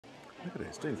Look at it,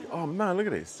 it's doing it. Oh man, look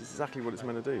at this. This is exactly what it's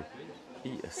meant to do.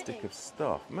 Eat a stick of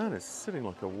stuff. Man, it's sitting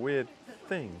like a weird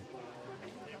thing.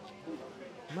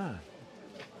 Man.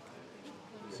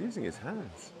 It's using its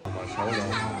hands.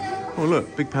 Oh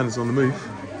look, big pandas on the move.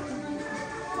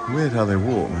 Weird how they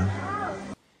walk,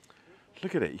 man.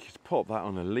 Look at it, you could pop that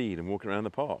on a lead and walk around the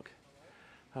park.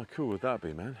 How cool would that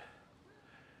be, man?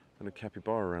 And a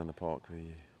capybara around the park with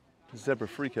you. Zebra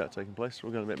freakout taking place.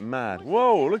 We're going a bit mad.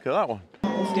 Whoa, look at that one.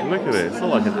 Look at it. It's not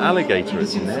like an alligator,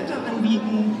 isn't it?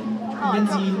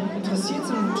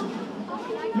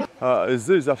 The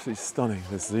zoo is absolutely stunning,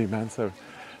 this zoo, man. So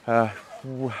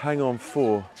we'll hang on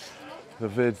for the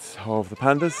vids of the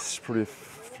pandas, probably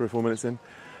 3 or 4 minutes in,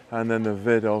 and then the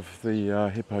vid of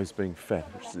the hippos being fed,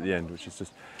 which is at the end, which is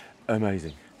just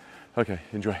amazing. Okay,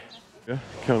 enjoy. Yeah,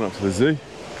 coming up to the zoo.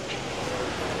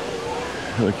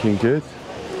 Looking good.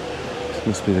 This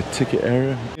must be the ticket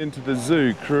area. Into the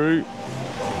zoo, crew.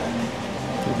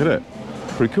 Look at it.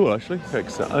 Pretty cool, actually.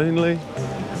 Extra only.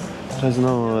 Has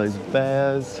all those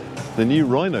bears. The new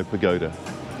rhino pagoda.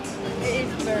 It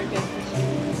is very good.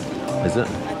 Is it?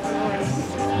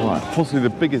 Right, possibly the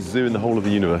biggest zoo in the whole of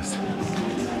the universe.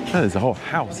 And there's a whole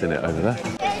house in it over there.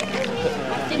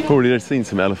 We've already seen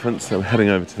some elephants, so we're heading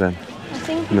over to them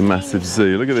in a massive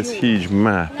zoo. Look at this huge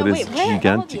map. It is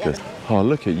gigantic. Oh,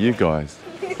 look at you guys.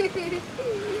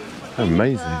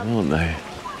 Amazing, aren't they?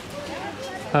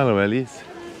 Hello, Ellies.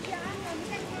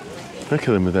 Look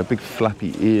at them with their big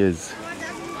flappy ears.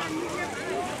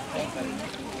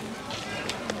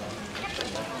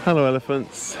 Hello,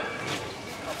 elephants.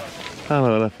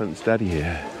 Hello, elephants. Daddy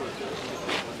here.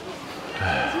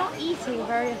 It's not eating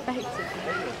very effectively.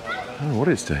 I don't know what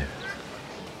it's doing.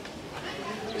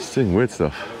 It's doing weird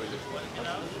stuff.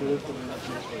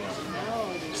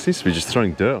 It seems to be just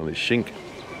throwing dirt on its shink.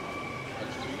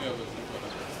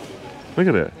 Look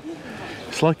at it.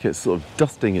 It's like it's sort of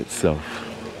dusting itself.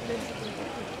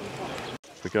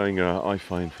 We're going, I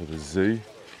find, for the zoo.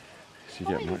 So you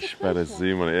get much better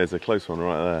zoom on it. There's a close one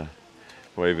right there,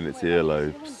 waving its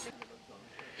earlobes.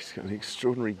 She's got an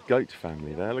extraordinary goat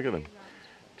family there. Look at them.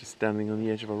 Just standing on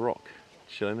the edge of a rock,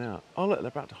 chilling out. Oh look, they're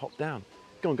about to hop down.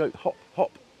 Go on, goat, hop,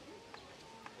 hop.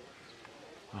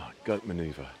 Oh, goat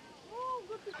manoeuvre.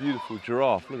 Beautiful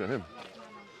giraffe, look at him.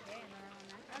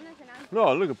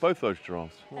 No, look at both those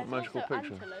giraffes. What a magical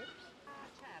picture.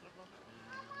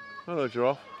 Hello,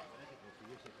 giraffe.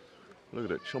 Look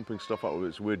at it, chomping stuff up with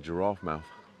its weird giraffe mouth.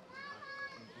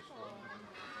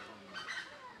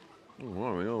 Oh,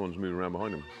 wow, the other one's moving around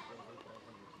behind him.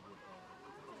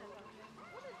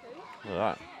 Look at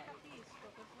that.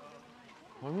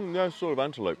 I think they're sort of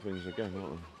antelope things again,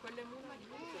 aren't they?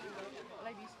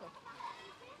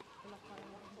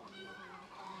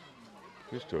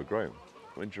 These two are great.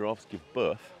 When giraffes give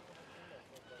birth,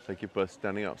 they give birth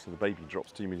standing up, so the baby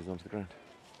drops 2 meters onto the ground.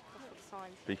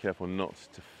 Be careful not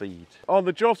to feed. Oh,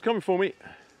 the giraffe's coming for me.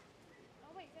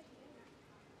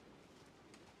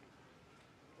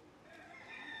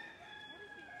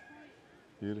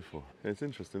 Beautiful. It's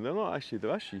interesting. They're not actually.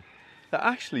 They're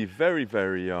actually very,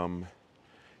 very.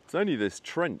 It's only this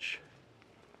trench,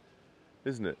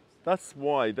 isn't it? That's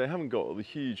why they haven't got the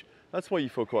huge. That's why you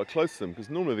feel quite close to them, because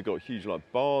normally they've got huge like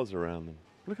bars around them.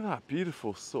 Look at that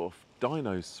beautiful sort of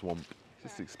dino swamp.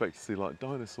 Just expect to see like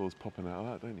dinosaurs popping out of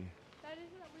that, don't you?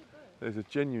 There's a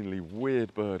genuinely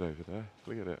weird bird over there.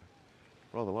 Look at it.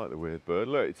 Rather like the weird bird.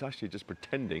 Look, it's actually just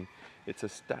pretending it's a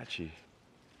statue.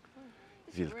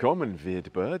 Willkommen,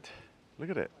 weird bird.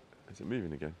 Look at it. Is it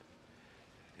moving again?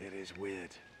 It is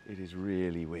weird. It is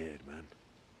really weird, man.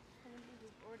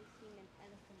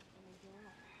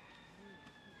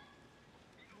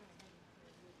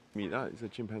 Meet that, it's a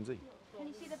chimpanzee. Can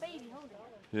you see the baby holding it?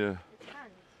 Yeah.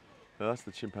 No, that's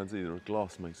the chimpanzee. The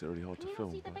glass makes it really hard to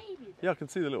film. Can you see the baby? Yeah, I can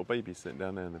see the little baby sitting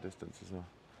down there in the distance as well.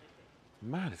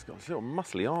 Man, it's got little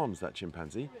muscly arms, that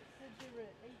chimpanzee.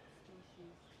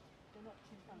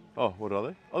 Oh, what are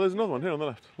they? Oh, there's another one here on the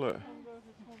left. Look.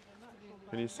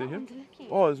 Can you see him?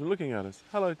 Oh, he's looking at us.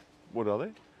 Hello. What are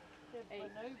they?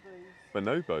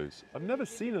 Bonobos. I've never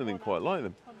seen anything quite like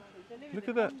them. Look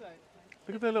at that.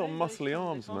 Look at their little muscly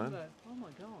arms, man. Oh my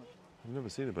God. I've never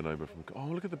seen a bonobo from the Congo.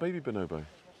 Oh, look at the baby bonobo.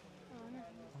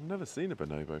 I've never seen a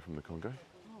bonobo from the Congo.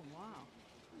 Oh, wow.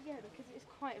 Yeah, because it's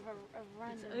quite a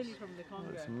random... It's only from the Congo.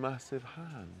 It's a massive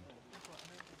hand.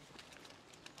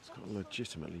 It's got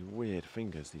legitimately weird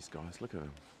fingers, these guys. Look at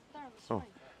them. Oh,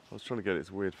 I was trying to get its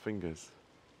weird fingers.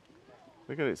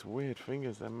 Look at its weird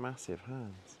fingers. They're massive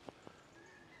hands.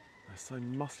 They're so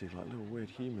muscly, like little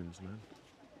weird humans, man.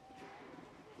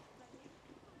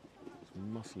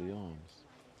 Muscly arms.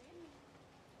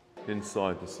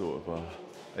 Inside the sort of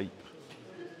ape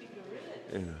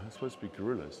You know, it's supposed to be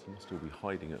gorillas. They must all be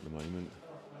hiding at the moment.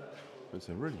 It's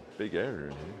a really big area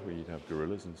in here where you'd have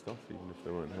gorillas and stuff, even if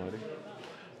they weren't hiding.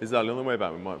 Exactly, on the way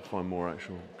back we might find more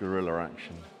actual gorilla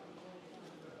action.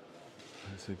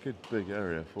 It's a good big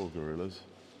area for gorillas.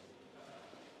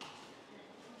 I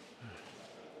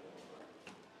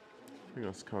think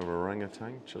that's kind of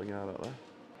orangutan chilling out up there.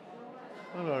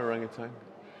 Hello, orangutan.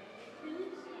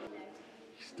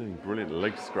 He's doing brilliant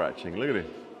leg scratching. Look at him.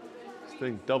 He's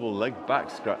doing double leg back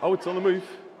scratch. Oh, it's on the move.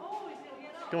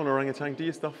 Go on, orangutan, do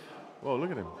your stuff. Whoa,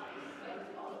 look at him.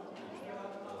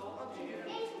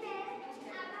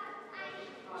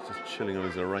 He's just chilling on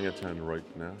his orangutan rope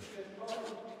now.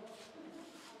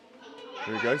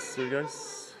 Here he goes, here he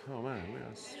goes. Oh man, look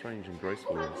how strange and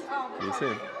graceful he is. Can you see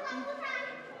him?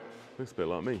 Looks a bit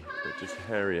like me, but just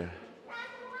hairier.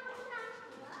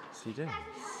 What's he doing?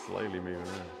 Slowly moving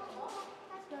around.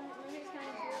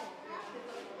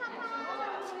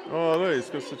 Oh look, he's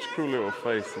got such a cool little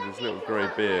face with his little grey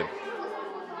beard.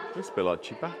 Looks a bit like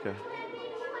Chewbacca.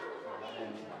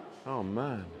 Oh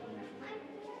man.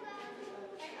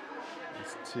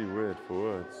 It's too weird for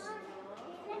words.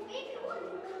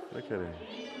 Look at him.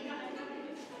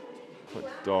 Quite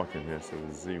dark in here, so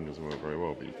the zoom doesn't work very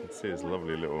well, but you can see his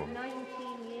lovely little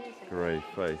grey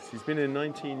face. He's been here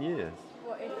 19 years.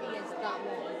 What if he is that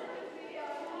one?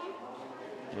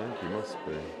 I think he must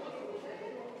be.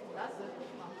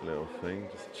 Little thing,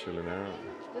 just chilling out.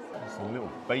 There's a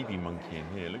little baby monkey in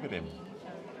here, look at him.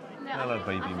 No, Hello,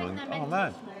 baby monkey. Oh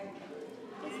man.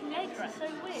 His legs are so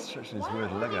weird. Stretching his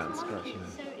weird leg out and scratching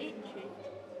it. So itchy.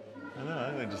 I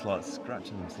know, they just like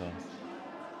scratching themselves.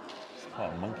 It's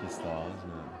part of monkey style,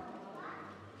 isn't it?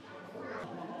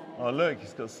 Oh look,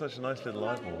 he's got such nice little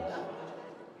eyeballs.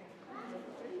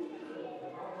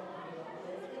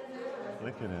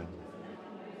 Look at him.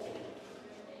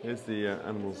 Here's the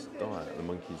animal's diet, the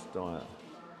monkey's diet.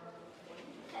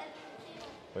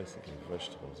 Basically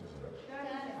vegetables, isn't it?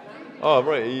 Oh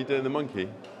right, are you doing the monkey?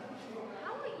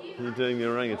 Are you doing the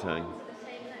orangutan?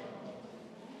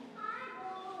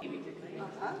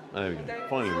 Oh, there we go.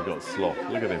 Finally we got sloth.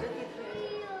 Look at him.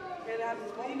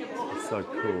 It's so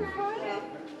cool.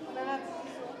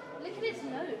 Look at its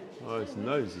nose. Oh, its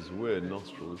nose is weird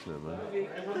nostril, isn't it, man?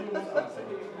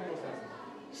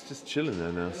 It's just chilling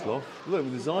there now, sloth. Look,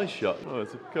 with his eyes shut. Oh,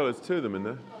 there's two of them in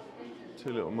there.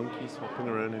 Two little monkeys hopping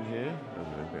around in here. Oh,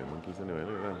 they're monkeys anyway,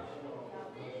 look at them.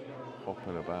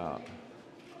 Hopping about.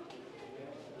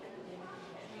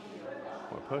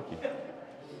 Quite perky.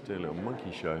 Do a little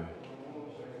monkey show.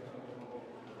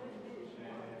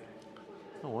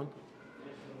 Come on.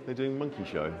 They're doing monkey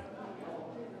show.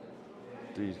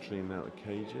 Dude cleaning out the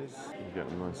cages. You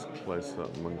get a nice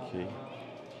close-up monkey.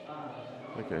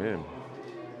 Look at him.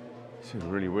 He's doing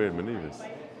really weird manoeuvres.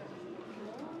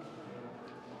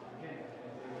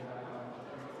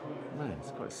 Man,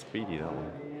 it's quite speedy, that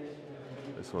one.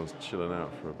 This one's chilling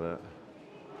out for a bit.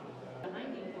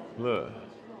 Look.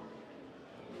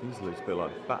 These looks a bit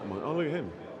like bat monkeys. Oh, look at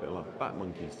him. A bit like bat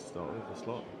monkeys to start with, this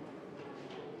lot.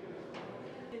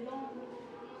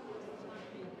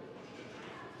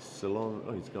 Salon.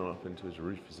 Oh, he's gone up into his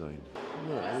roof zone.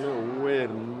 Look, a little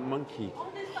weird monkey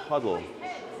huddle.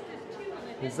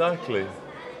 Exactly.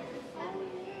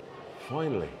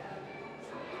 Finally.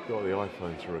 Got the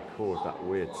iPhone to record that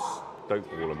weird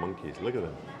stoke wall of monkeys. Look at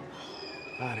them.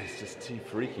 That is just too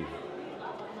freaky.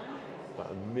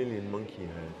 About 1 million monkey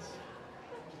heads.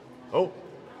 Oh,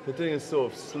 they're doing a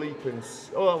sort of sleeping.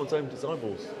 Oh, that one's opened its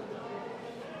eyeballs.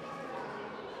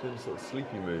 Doing a sort of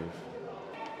sleepy move.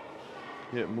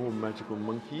 Yeah, more magical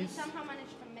monkeys. Somehow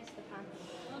managed to miss the panda.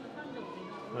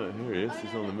 Oh, here he is.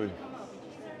 He's on the move.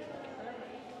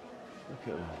 Look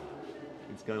at him.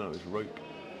 He's going up his rope.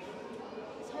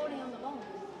 It's holding on the bone.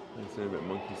 He's doing a bit of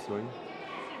monkey swing.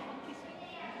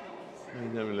 He's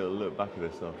having a little look back at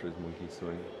this after his monkey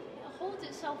swing. It holds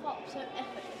itself up so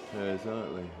effortlessly. Yeah,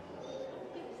 exactly.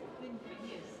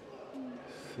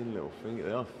 Thin little finger.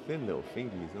 They are thin little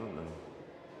fingies, aren't they?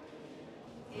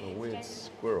 A weird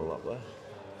squirrel up there.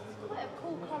 Quite a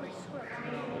cool coloured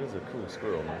squirrel. It is a cool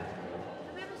squirrel, man.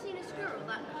 Have you ever seen a squirrel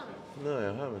that colour? No,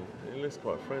 I haven't. It looks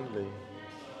quite friendly.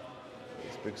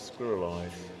 It's big squirrel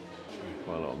eyes.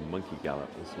 Quite a lot of monkey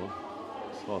gallop, this one.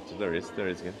 It's hard to. There he is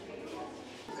again.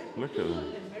 Look at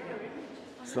them.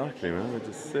 Exactly, man. They're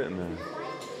just sitting there. You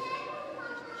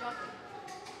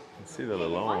can see the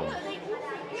little arms.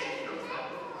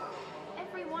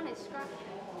 Everyone is scratching.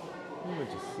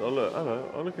 Oh look,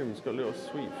 hello. Oh look at him. He's got a little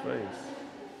sweet face.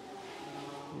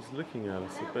 He's looking at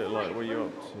us a bit like, what are you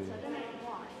up to?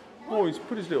 Oh, he's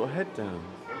put his little head down.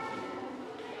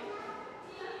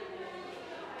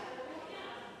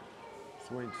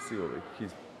 He's waiting to see what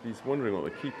he's wondering what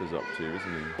the keeper's up to, isn't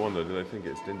he? I wonder, do they think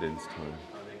it's Dindin's time?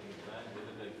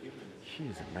 She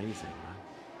is amazing, man.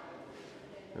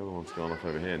 The other one's gone off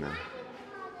over here now.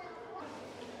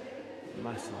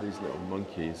 Massive, these little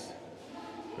monkeys.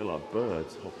 They're like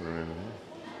birds hopping around in here.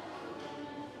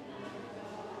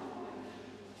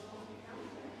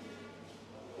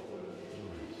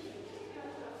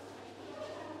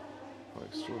 Quite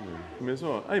extraordinary. Come here as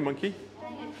well. Hey, monkey.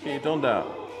 Get your dond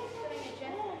out.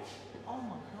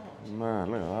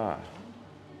 Man, look at that.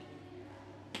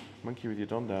 Monkey with your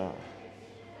dond out.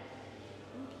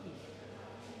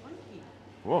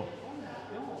 Whoa.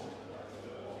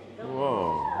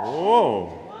 Whoa.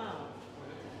 Whoa.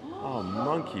 Oh,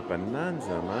 monkey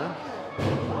bonanza, man.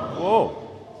 Whoa.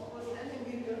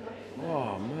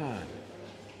 Oh, man.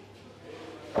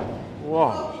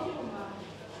 Whoa.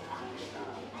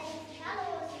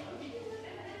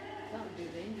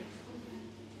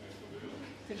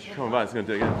 She's coming back, it's going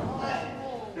to do it again.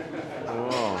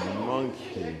 Whoa,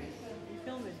 monkey.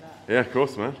 Yeah, of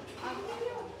course, man.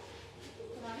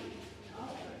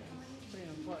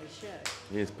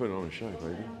 He's putting on a show,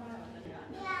 baby.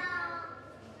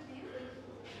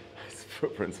 His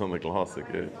footprints on the glass are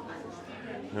good.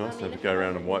 He must have to go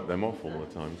around and wipe them off all the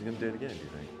time. Is he going to do it again, do you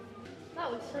think? That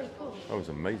was so cool. That was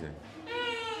amazing.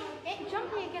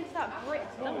 Jumping against that brick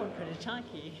wall. That one could attack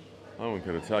you. That one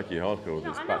could attack you hardcore with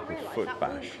his backward foot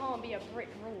bash. That wall can't be a brick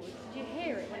wall. Did you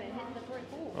hear it when it hit the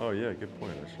brick wall? Oh yeah, good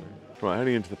point actually. Right,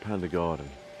 heading into the panda garden.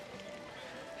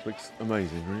 Looks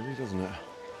amazing, really, doesn't it?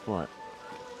 Right,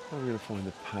 where are we going to find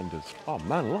the pandas? Oh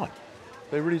man, look!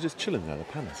 They're really just chilling there, the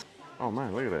pandas. Oh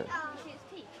man, look at it. See its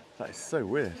teeth. That is so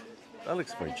weird. That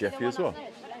looks very Jeffy as well.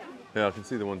 Yeah, I can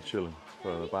see the one chilling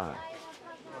further back.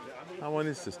 That one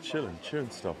is just chilling, chewing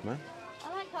stuff, man.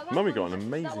 Mummy got an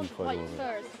amazing photo of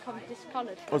it.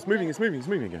 Oh, it's moving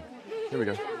again. Here we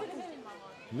go.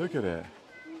 Look at it.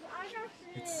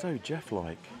 It's so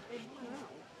Jeff-like.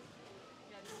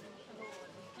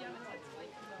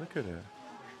 Look at it.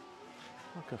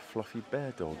 Like a fluffy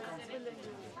bear dog.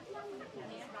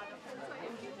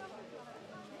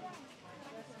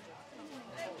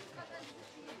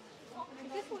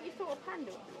 Is this what you thought a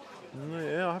panda was?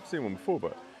 Yeah, I have seen one before,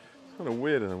 but it's kind of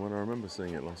weirder than when I remember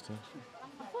seeing it last time.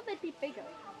 I thought they'd be bigger.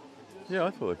 Yeah,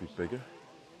 I thought they'd be bigger.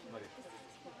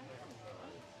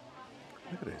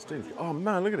 Look at it, it's doing. Oh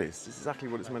man, look at it. It's exactly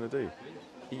what it's meant to do.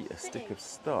 Eat a stick of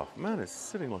stuff. Man, it's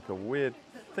sitting like a weird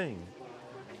thing.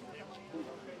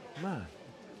 Man.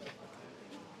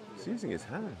 It's using his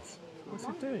hands. What's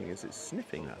it doing? Is it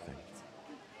sniffing that thing?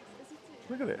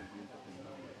 Look at it.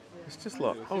 It's just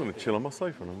like, I'm going to chill on my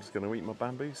sofa and I'm just going to eat my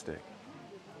bamboo stick.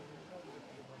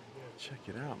 Check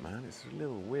it out, man. It's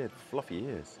little weird fluffy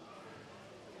ears.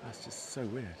 That's just so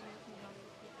weird.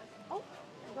 Oh,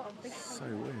 I've got a big So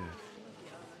weird.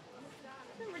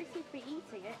 It doesn't really seem to be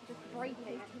eating it, just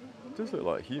breaking. It does look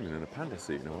like a human in a panda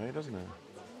suit in a way, doesn't it?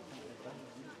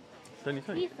 Don't you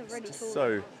think? Teeth are really It's cool. just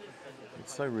so,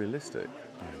 it's so realistic.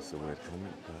 Oh, it's a weird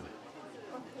comment, but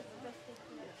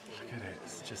look at it.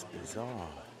 It's just bizarre.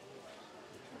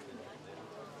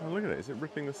 Oh, look at it. Is it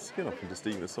ripping the skin off and just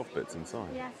eating the soft bits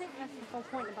inside? Yeah, I think that's the whole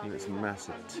point about And it. its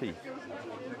massive teeth.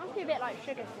 Must be a bit like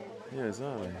sugar fruit. Yeah,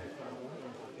 exactly.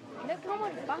 Look how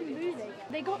much bamboo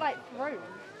they got like thrown.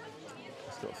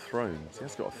 It's got thrones. Yeah,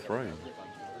 it's got a throne.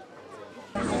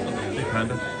 Hey,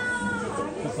 panda.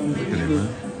 Look at him, man.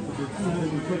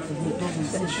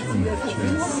 He's chewing a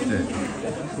stick.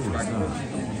 Cool as that.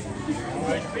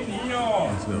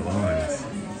 Those little eyes.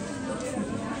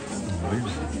 It's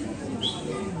unbelievable.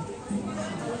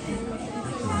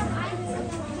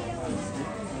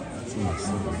 It's almost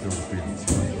like we've got to be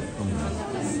inside. Come on.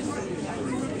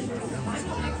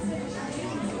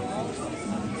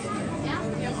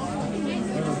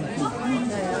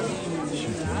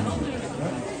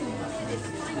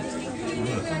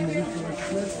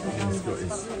 He's got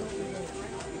his...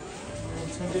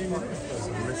 What's he doing with it? He's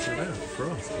messing about for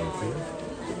us, I feel.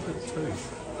 Look at the toes.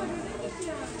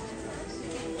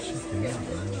 Check it out,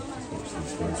 man. Just watch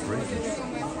these guys raiding.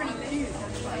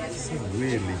 So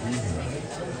weirdly human.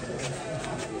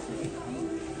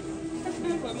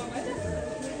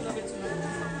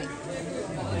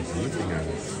 He's looking at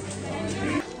us.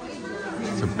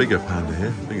 It's a bigger panda here.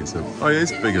 I think it's a... Oh yeah,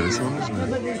 it's bigger, this one, isn't it?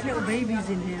 But there's little babies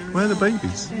in here. Where are the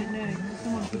babies? I don't know.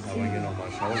 Someone could see.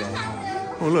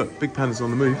 Oh look, big pandas on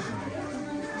the move.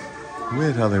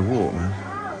 Weird how they walk, man.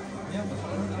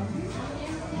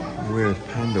 Weird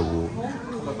panda walk.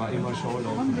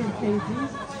 100 babies.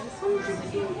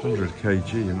 100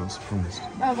 kg, I'm not surprised.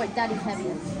 Oh wait, Daddy's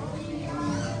heavier.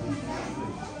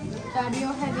 Daddy,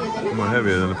 you're heavier than Am I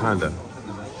heavier than a panda?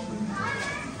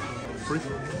 freak.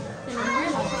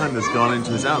 Panda's gone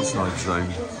into his outside zone.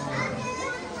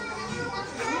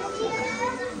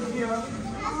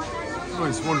 Oh,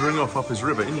 he's wandering off up his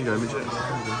river. In you go, midget.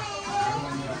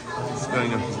 He's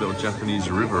going up his little Japanese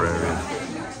river area.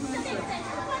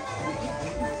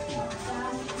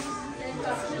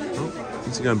 Oh,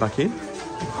 is he going back in?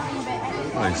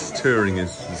 Oh, he's touring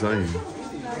his zone.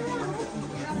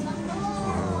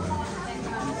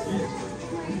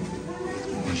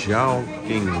 Zhao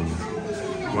Ging,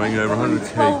 weighing over 100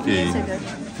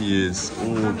 kg. He is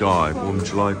all guy, born in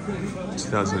July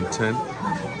 2010.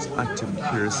 He's active,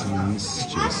 curious, and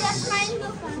mischievous.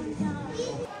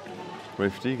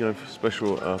 Ready for tea? Go for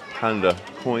special panda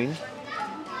coin.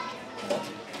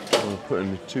 I'll put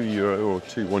in €2 or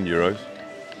 €1.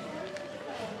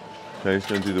 Okay, he's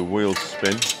going to do the wheel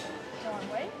spin.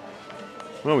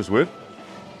 That was weird.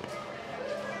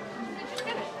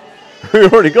 You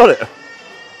already got it.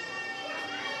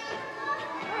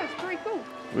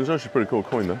 It was actually a pretty cool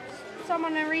coin though. For some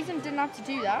unknown reason didn't have to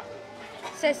do that.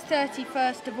 It says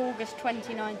 31st of August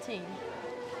 2019.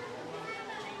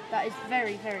 That is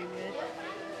very, very weird.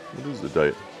 What is the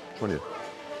date? 20th. It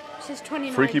says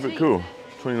 2019. Freaky but cool.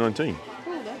 2019.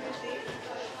 Cool though.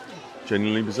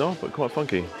 Genuinely bizarre but quite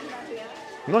funky.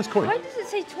 Nice coin. Why does it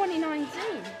say 2019?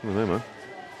 I don't know, man.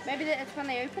 Maybe that's when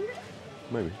they opened it?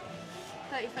 Maybe.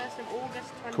 31st of August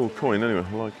 2019. Cool coin anyway,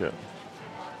 I like it.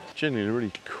 Genuinely a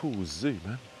really cool zoo,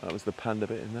 man. That was the panda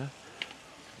bit in there.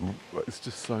 It's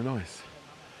just so nice.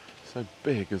 So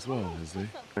big as well, the zoo.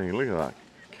 Hey, look at that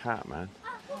cat, man.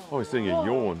 Oh, he's doing a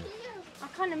yawn. I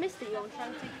kind of missed the yawn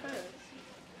trying to take photos.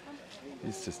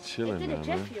 He's just chilling It did now, a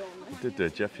Jeff man. yawn, though. He did do a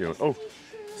Jeff yawn. Oh,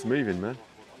 it's moving, man.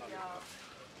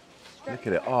 Look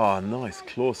at it. Oh, nice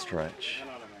claw stretch.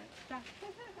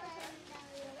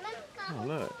 Oh,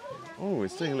 look. Oh,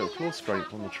 it's doing a little claw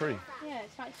scrape on the tree. Yeah,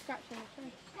 it's like scratching the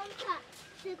tree.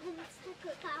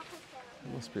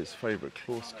 That must be its favourite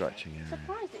claw scratching area. I'm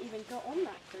surprised it even got on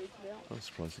that tree, to be honest. I'm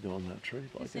surprised it got on that tree,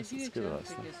 but I guess it's good at that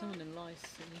stuff. Some of them lice,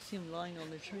 and you see them lying on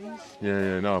the trees.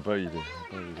 Yeah, no, I bet you do. I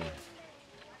bet you do.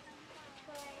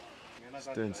 It's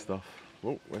doing stuff.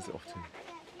 Oh, where's it off to?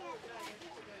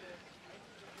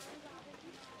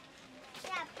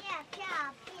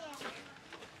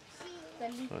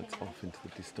 Oh, it's off into the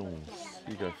distance.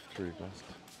 You go through first.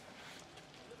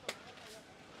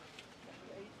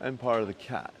 Empire of the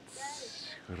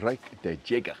Cats. Reich der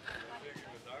Jäger.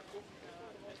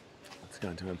 Let's go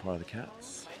into Empire of the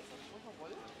Cats.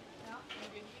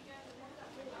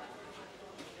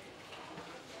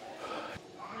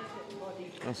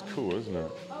 That's cool, isn't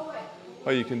it? Oh,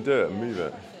 you can do it and move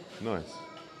it. Nice.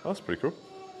 That's pretty cool.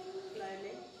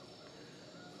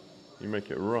 You make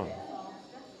it run.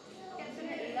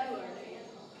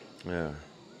 Yeah.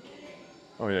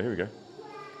 Oh yeah, here we go.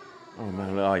 Oh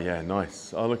man, oh yeah,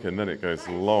 nice. Oh look, and then it goes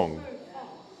long.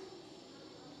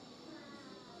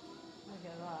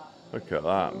 Look at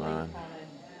that, man.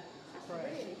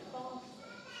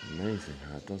 Amazing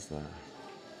how it does that.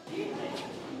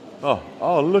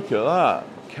 Oh, look at that.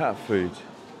 Cat food.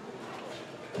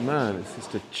 Man, it's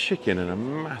just a chicken and a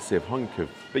massive hunk of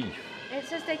beef. It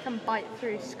says they can bite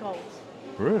through skulls.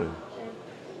 Really?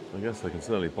 I guess they can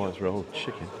certainly bite through a whole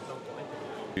chicken.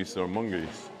 Goose or a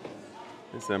mongoose?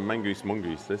 It's a mongoose.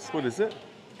 This, what is it?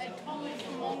 A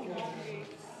dwarf mongoose.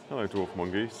 Hello, dwarf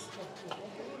mongoose.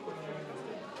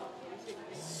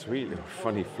 Sweet little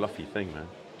funny fluffy thing, man.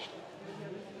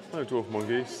 Hello, dwarf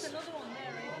mongoose.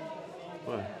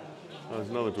 Where? Oh, there's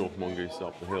another dwarf mongoose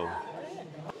up the hill.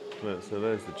 Look, so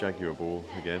there's the jaguar ball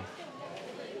again.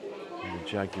 And the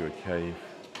jaguar cave.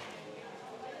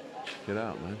 Check it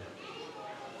out, man.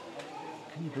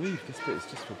 Can you believe this bit is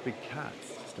just for big cats?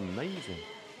 It's just amazing.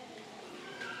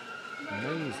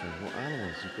 Amazing what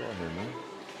animals you've got here, man.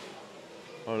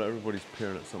 Oh, look, everybody's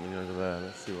peering at something over there.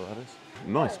 Let's see what that is.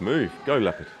 Nice move. Go,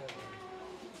 leopard.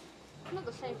 Not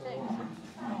the same thing.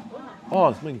 Oh,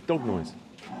 it's making dog noise.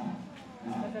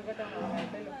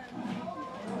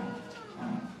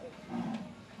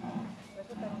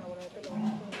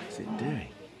 What's it doing?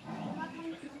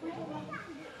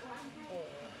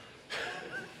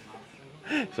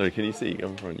 Sorry, can you see? Go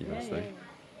in front of you guys, though.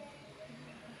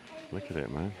 Look at it,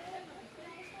 man.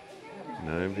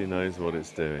 Nobody knows what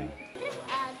it's doing.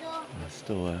 It's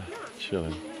still there,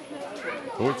 chilling.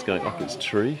 Oh, it's going up its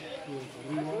tree.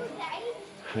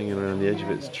 Hanging around the edge of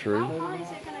its tree.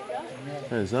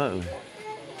 Yeah, exactly.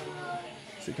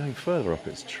 Is it going further up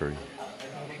its tree?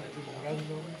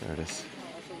 There it is.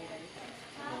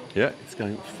 Yeah, it's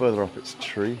going further up its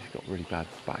tree. Got really bad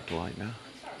backlight now.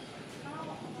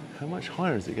 How much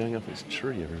higher is it going up its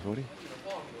tree, everybody?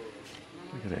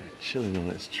 Look at it, chilling on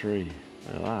its tree.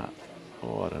 Look at that. Oh,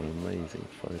 what an amazing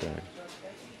photo.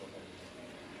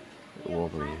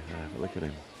 Wobbly there, but look at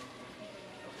him.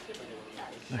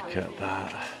 Look at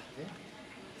that.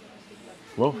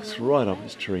 Well, it's right up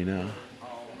its tree now.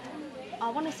 I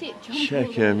want to see it jump. Check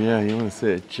him, yeah, you want to see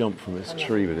it jump from its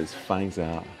tree with its fangs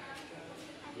out.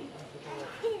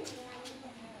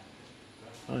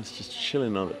 Oh, it's just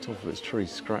chilling on the top of its tree,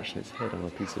 scratching its head on a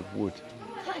piece of wood.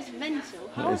 That is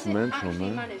mental. That is mental,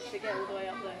 man. Managed to get all the way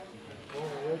up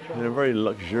there? In a very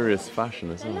luxurious fashion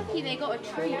as They're well. lucky they got a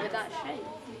tree with that shape.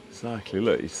 Exactly,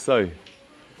 look, he's so That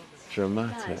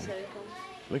dramatic. is so cool.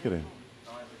 Look at him.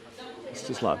 It's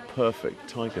just like perfect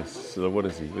tiger. So what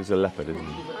is he? He's a leopard, isn't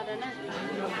he? I don't know.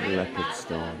 Leopard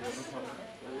stance.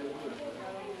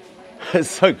 It's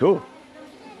so cool.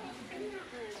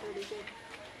 It's really good.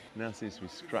 Now it seems to be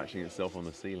scratching itself on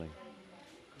the ceiling.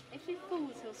 If he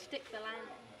falls, he'll stick the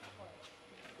landing.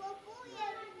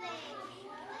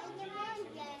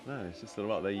 No, it's just sort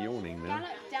of like they're yawning Go now.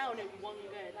 like down in one go,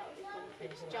 that would be cool. If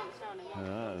it just jumps down in one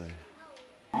go. Are they?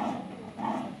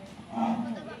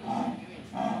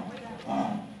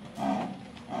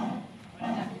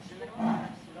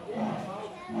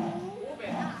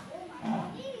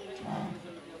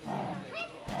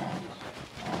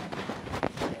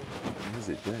 What is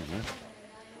it doing, man?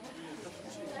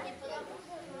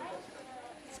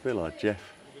 It's a bit like Jeff.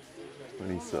 When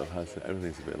he sort of has it,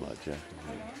 everything's a bit like Jeff,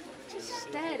 isn't it? Just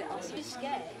stared at us, just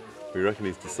scared. We reckon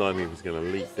he's deciding if he's going to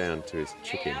leap down to his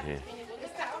chicken here.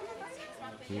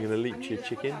 Are you going to leap to your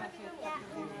chicken?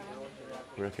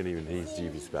 I reckon even he's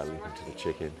dubious about leaping to the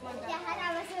chicken.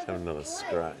 Let's have another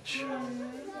scratch.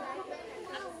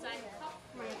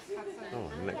 Oh,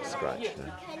 next scratch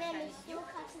now.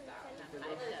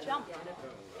 Jump.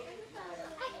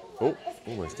 Oh,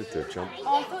 almost did do a jump.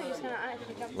 Oh, I thought he was going to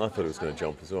actually jump. I thought it was going to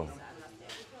jump as well.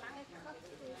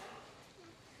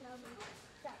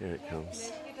 Here it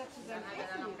comes.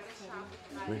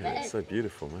 Look at it, it's so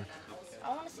beautiful, man. I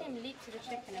want to see him leap to the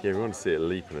chicken. Yeah, we want to see it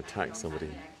leap and attack somebody.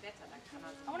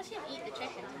 I want to see him eat the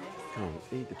chicken. Come on,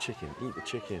 eat the chicken, eat the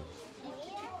chicken.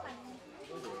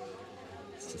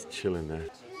 It's just chilling there.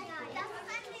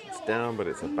 It's down, but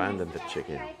it's abandoned the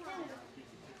chicken.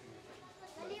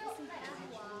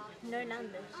 No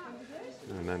Nando's.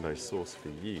 Oh, Nando's sauce for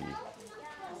you.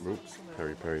 Oops,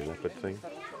 peri-peri leopard thing.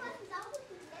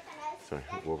 Sorry,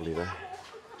 wobbly there.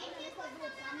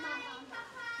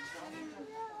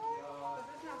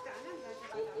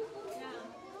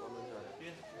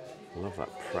 I love that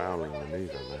prowling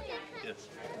manoeuvre, man. Yes.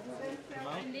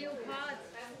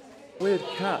 Weird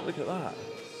cat, look at that.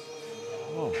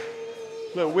 Oh,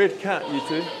 look, weird cat, you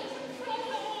two.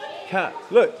 Cat,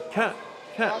 look, cat,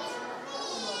 cat.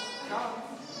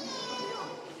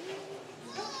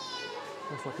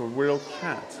 That's like a real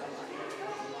cat.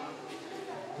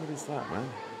 What is that, man?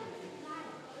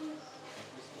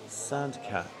 Sand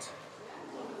cat.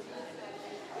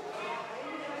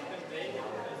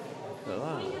 Look at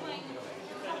that.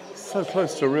 So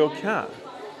close to a real cat.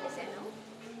 Is it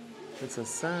not? It's a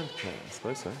sand cat, I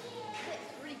suppose so. It's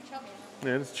really chubby.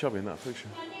 Yeah, it's chubby in that picture.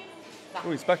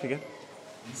 Oh, he's back again.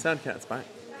 Sand cat's back.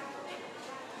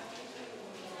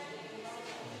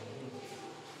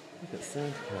 Look at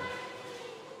sand cat.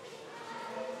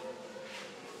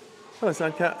 Hello,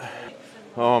 sand cat.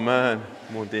 Oh man,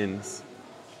 more dins.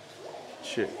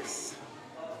 Chicks.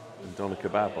 And Donna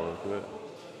Kebab, look at it.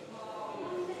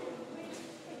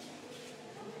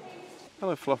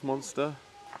 Hello, fluff monster.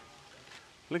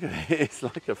 Look at it, it's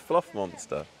like a fluff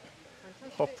monster.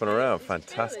 Hopping around,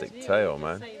 fantastic tail,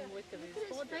 man. Same width of his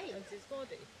body as his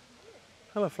body.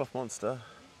 Hello, fluff monster.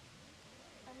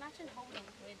 Imagine holding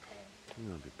a weird tail.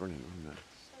 That'd be brilliant, wouldn't it?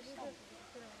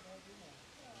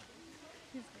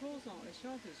 His claws aren't as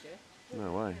sharp as Jeff.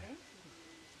 No way.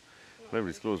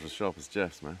 Nobody's claws were as sharp as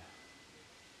Jeff's, man.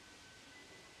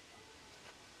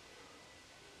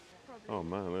 Oh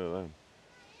man, look at them.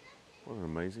 What an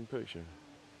amazing picture.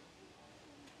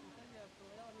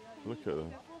 Look at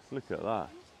them. Look at that.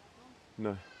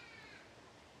 No.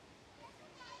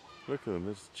 Look at them,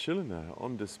 they're just chilling there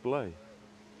on display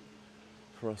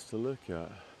for us to look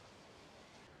at.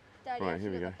 Daddy Right, here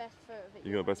we actually got go. the best photo of it.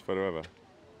 You got the best photo ever.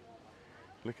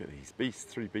 Look at these beasts,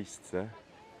 3 beasts there.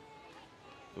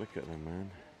 Look at them,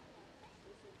 man.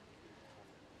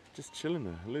 Just chilling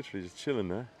there, literally just chilling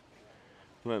there.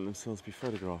 Letting themselves be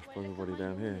photographed by everybody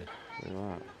down here. Look at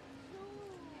that.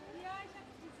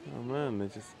 Oh man, they're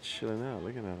just chilling out,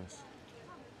 looking at us.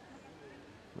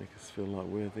 Make us feel like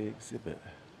we're the exhibit.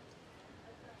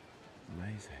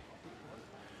 Amazing.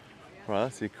 Right,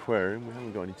 that's the aquarium. We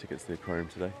haven't got any tickets to the aquarium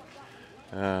today.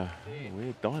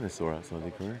 Weird dinosaur outside the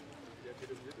aquarium.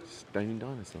 Stone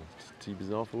dinosaurs. Just too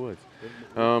bizarre for words.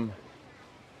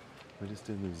 We're just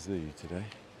in the zoo today.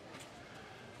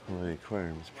 Well, the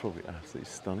aquarium is probably absolutely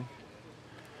stunning.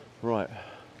 Right.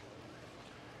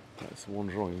 Let's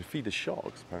wander on. We feed the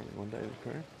sharks apparently one day in the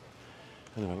aquarium.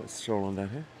 Anyway, let's stroll on down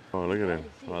here. Oh, look at him.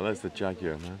 Oh, there's the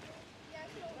jaguar, man.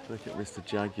 Look at Mr.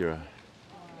 Jaguar.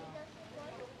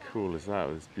 Cool as that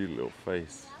with his beautiful little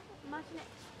face. Imagine it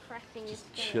cracking his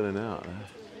Just chilling out there.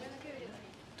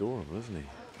 Adorable, isn't he?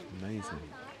 Amazing.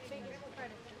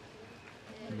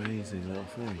 Amazing little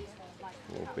thing.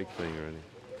 What a big thing, really.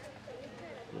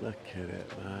 Look at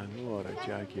it, man. What a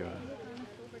jaguar.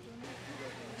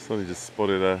 Somebody just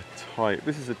spotted a tiger.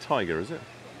 This is a tiger, is it?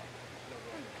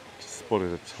 Just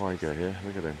spotted a tiger here.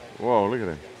 Look at him. Whoa, look at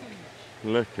him.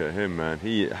 Look at him, man.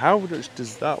 How much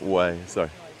does that weigh?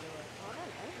 Sorry.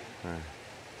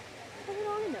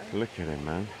 Look at him,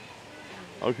 man.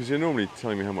 Oh, because you're normally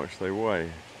telling me how much they weigh.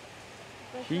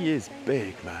 He is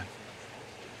big, man.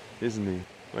 Isn't he?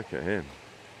 Look at him.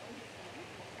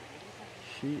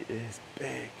 He is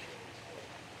big.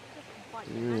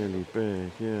 Really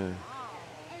big, yeah.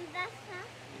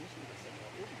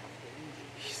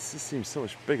 He seems so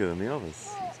much bigger than the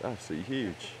others. It's absolutely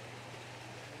huge.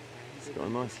 It's got a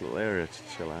nice little area to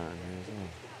chill out in here as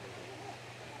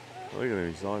well. Look at him,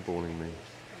 he's eyeballing me.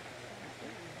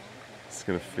 Just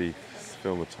going to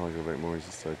film the tiger a bit more, he's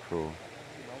just so cool.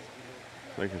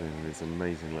 Look at him with his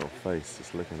amazing little face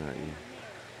just looking at you.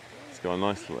 It's got a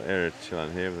nice little area to chill out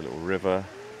in here with a little river.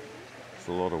 There's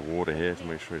a lot of water here to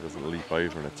make sure he doesn't leap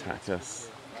over and attack us.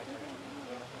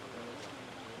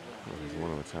 Well, he doesn't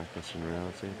want to attack us in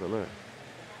reality, but look.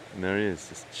 And there he is,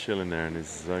 just chilling there in his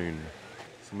zone.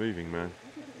 It's moving, man.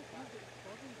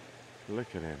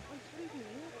 Look at him.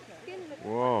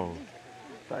 Whoa.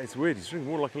 That is weird. He's drinking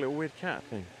water like a little weird cat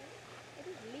thing.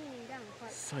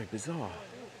 So bizarre.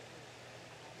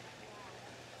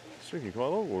 He's drinking quite a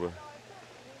lot of water.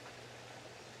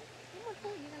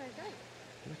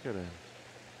 Look at him.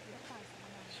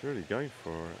 He's really going for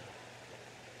it.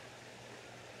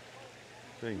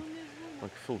 Thing.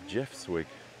 Like a full Jeff swig.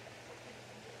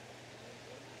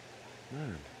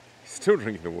 Man, he's still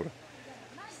drinking the water.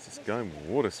 He's just going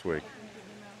water swig.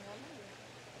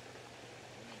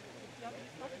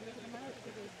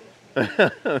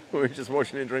 We're just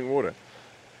watching him drink water.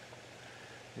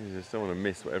 You just don't want to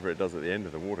miss whatever it does at the end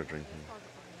of the water drinking.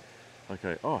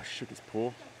 Okay, oh, I shook its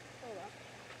paw.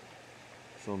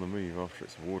 It's on the move after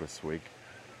its water swig.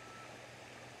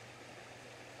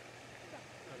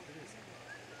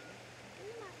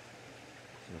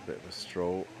 A bit of a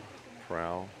stroll,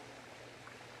 prowl.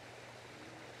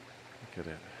 Look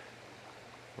at it.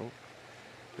 Oh,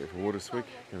 bit of a water swig.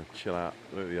 Gonna chill out,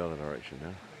 look the other direction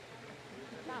now.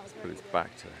 Let's put its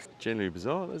back to us. Generally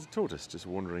bizarre, there's a tortoise just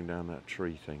wandering down that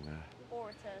tree thing there. Or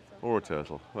a turtle. Or a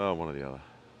turtle. Well, one or the other.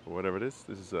 But whatever it is,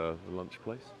 this is the lunch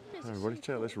place. Everybody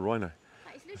check out this rhino.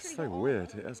 It's so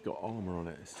weird, it has got armour on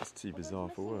it. It's just too bizarre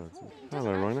for words.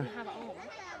 Hello, rhino.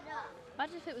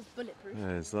 Imagine if it was bulletproof.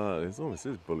 Yeah, it almost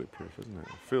is bulletproof, isn't it?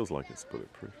 It feels like it's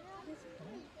bulletproof.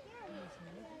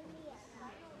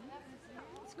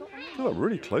 I feel like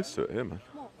really close to it here, man.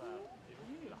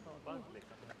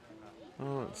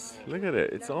 Oh, look at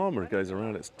it. Its armour goes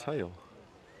around its tail,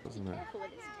 doesn't it?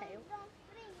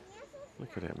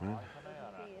 Look at it, man.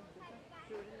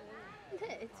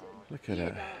 Look at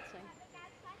it.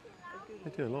 They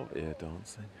do a lot of ear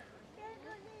dancing.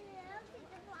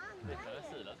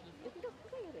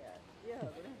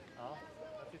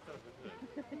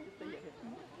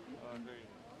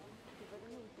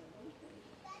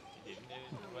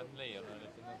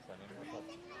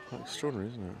 Extraordinary,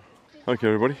 isn't it? Okay,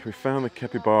 everybody, we found the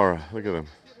capybara. Look at them.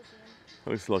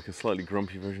 That looks like a slightly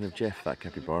grumpy version of Jeff, that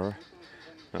capybara.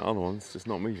 That other one's just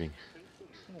not moving.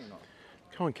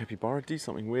 Come on, capybara, do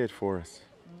something weird for us.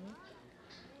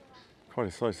 Quite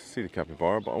excited to see the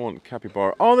capybara, but I want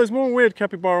capybara. Oh, there's more weird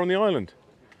capybara on the island.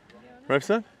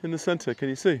 Revson, in the centre, can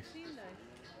you see?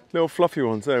 Little fluffy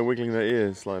ones there wiggling their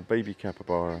ears like a baby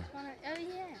capybara. Oh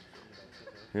yeah.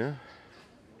 Yeah?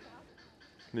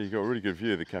 You've got a really good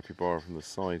view of the capybara from the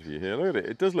side view here. Look at it,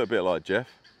 it does look a bit like Jeff,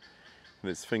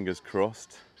 with its fingers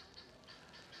crossed.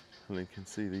 And you can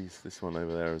see this one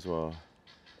over there as well.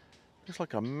 Looks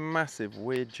like a massive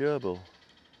weird gerbil,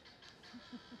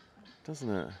 doesn't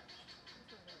it?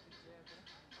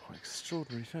 What an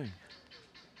extraordinary thing.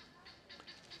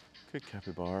 Good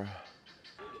capybara.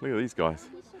 Look at these guys.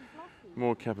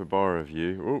 More capybara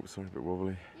view. Oh, sorry, a bit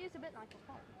wobbly. He is a bit like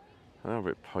a pug. They're a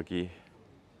bit puggy.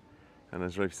 And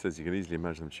as Rafe says, you can easily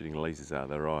imagine them shooting lasers out of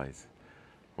their eyes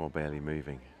while barely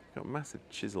moving. Got a massive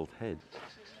chiseled head.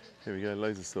 Here we go,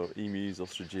 loads of sort of emus,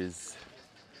 ostriches,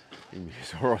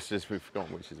 emus or ostriches, we've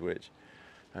forgotten which is which.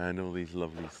 And all these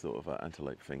lovely sort of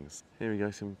antelope things. Here we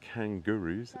go, some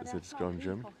kangaroos, as they describe in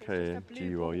German.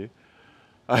 K-A-N-G-U-R-U.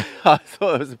 I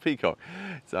thought it was a peacock.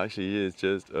 It actually is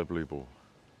just a blue ball.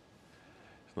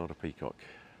 It's not a peacock.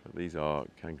 But these are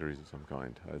kangaroos of some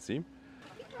kind, I assume.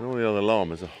 And all the other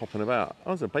llamas are hopping about.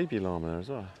 Oh, there's a baby llama there as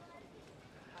well.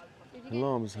 The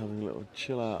llama's having a little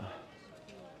chill out.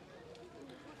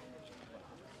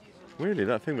 Really,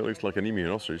 that thing that looks like an emu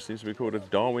and ostrich seems to be called a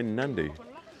Darwin Nandi.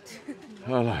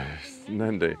 Hello,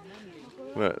 Nandi.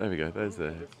 Look, there we go, there's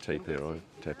a tapir or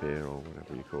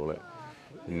whatever you call it.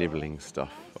 Nibbling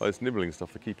stuff. Oh, it's nibbling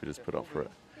stuff the keeper just put up for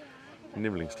it.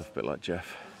 Nibbling stuff a bit like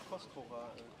Jeff.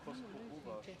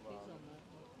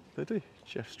 They do,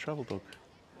 Jeff's TravelDog.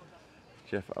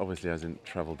 Jeff obviously hasn't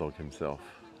TravelDog himself.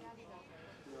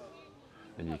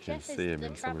 And you can see him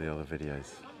in some of the other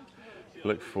videos.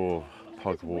 Look for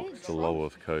Pug Walks to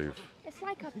Lulworth Cove. It's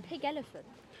like a pig elephant.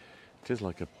 It is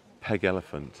like a peg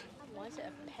elephant. Why is it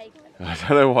a peg elephant? I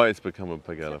don't know why it's become a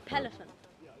peg elephant. Elephant.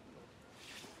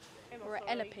 Or an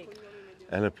elapig.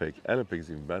 Elapig. Elapig's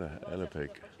even better. Elapig.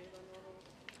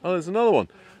 Oh, there's another one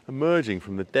emerging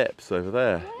from the depths over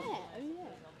there.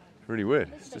 Really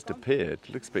weird. It's just appeared.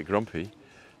 Looks a bit grumpy,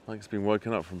 like it's been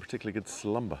woken up from a particularly good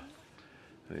slumber.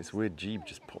 And its weird jeeb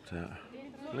just popped out.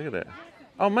 Look at it.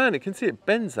 Oh man, it can see it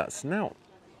bends that snout.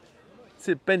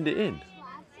 See it bend it in.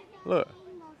 Look.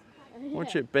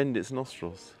 Watch it bend its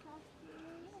nostrils.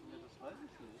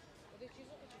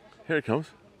 Here it comes.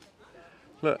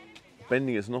 Look,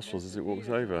 bending its nostrils as it walks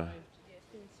over.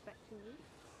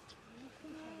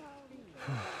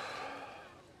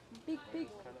 Big.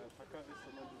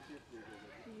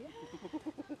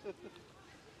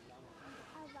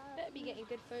 Better be getting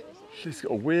good photos. It's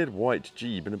got a weird white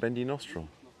jeeb and a bendy nostril.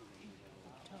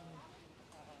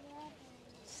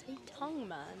 Say tongue,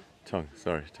 man. Tongue,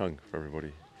 sorry, tongue for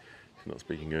everybody who's not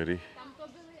speaking Urdu.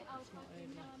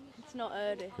 It's not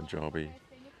Urdu. Punjabi,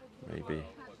 maybe.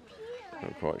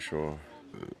 Not quite sure.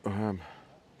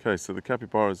 Okay, so the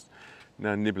capybara's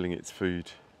now nibbling its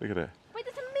food. Look at it. Wait,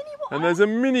 there's a mini one. And there's a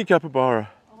mini capybara.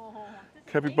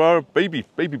 Capybara, baby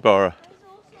bara.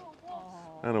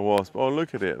 And a wasp. Oh,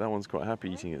 look at it. That one's quite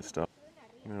happy eating its stuff.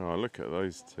 Oh, look at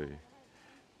those two.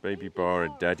 Baby bara,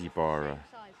 daddy bara.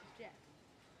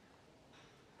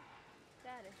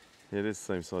 Yeah, it is the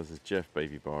same size as Jeff,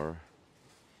 baby bara.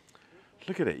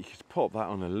 Look at it. You could pop that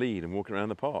on a lead and walk around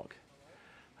the park.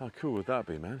 How cool would that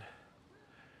be, man?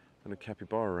 And a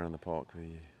capybara around the park with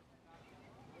you.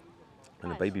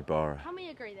 And a baby bara. How many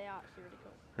agree they are actually really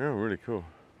cool? Yeah, really cool.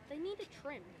 They need a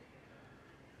trim.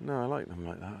 No, I like them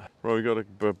like that. Right, we got a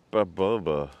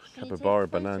capybara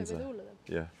bonanza.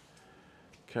 Yeah.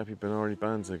 Capybara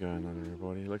bonanza going on,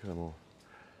 everybody. Look at them all.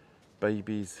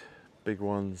 Babies, big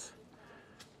ones,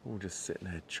 all just sitting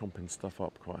there chomping stuff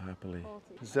up quite happily.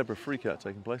 Zebra freakout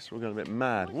taking place. We're going a bit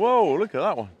mad. Whoa, look at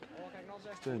that one.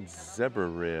 It's doing zebra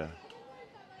rear.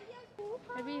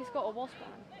 Maybe he's got a wasp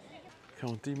on. Come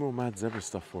on, do more mad zebra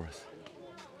stuff for us.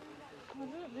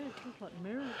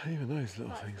 Even those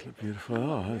little things look beautiful.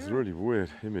 Oh, that's a really weird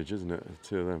image, isn't it? The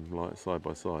two of them like side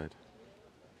by side.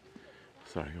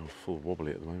 Sorry, I'm full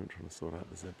wobbly at the moment trying to sort out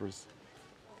the zebras.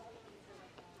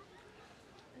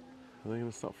 Are they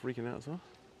going to start freaking out as well?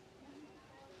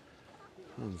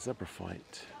 Oh, zebra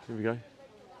fight. Here we go.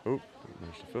 Oh,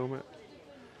 managed to film it.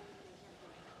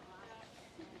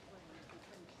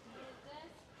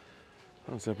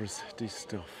 Oh, zebras do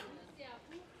stuff.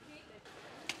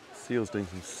 Seal's doing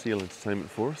some seal entertainment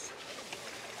for us.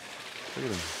 Look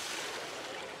at them.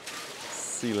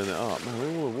 Sealing it up.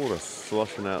 Man, all the water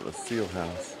sloshing out the seal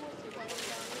house.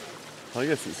 I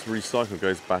guess it's recycled,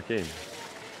 goes back in.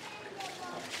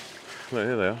 Look,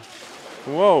 here they are.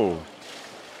 Whoa!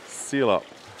 Seal up.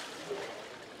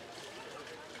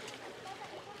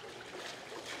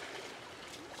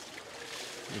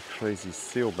 A crazy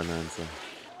seal bonanza.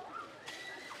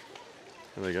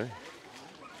 There they go.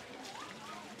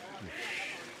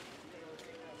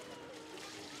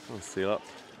 Oh, seal up.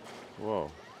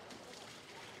 Whoa.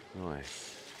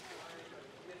 Nice.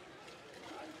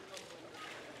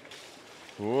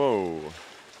 Whoa.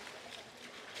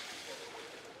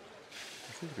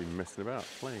 They seem to be messing about,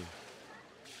 playing.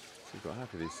 Seem quite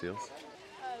happy, these seals.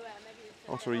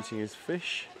 Otter eating his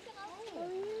fish.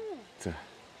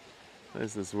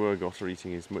 There's the Zwerg otter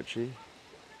eating his muchie.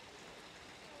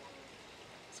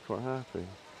 It's quite happy.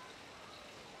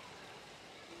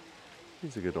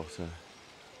 He's a good otter.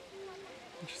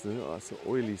 Interesting, look, that's an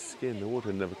oily skin. The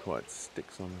water never quite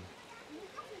sticks on him.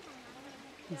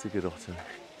 He's a good otter.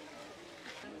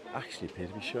 Actually appear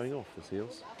to be showing off, the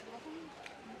seals.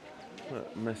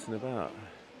 Look, messing about.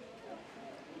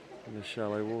 in the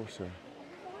shallow water.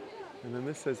 And then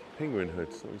this says penguin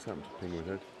hood. Something's happened to penguin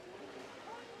hood.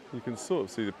 You can sort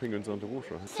of see the penguins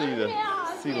underwater. I see the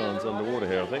sea lions underwater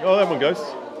here, I think. Oh, that one goes.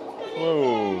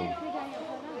 Whoa.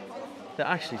 They're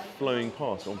actually flowing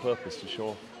past on purpose to show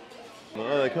off.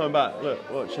 Oh, they're coming back.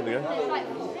 Look, watch, here they go.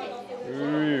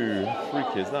 Ooh, how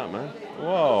freaky is that, man?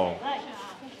 Whoa.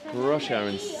 Rush hour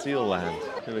in seal land.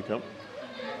 Here they come.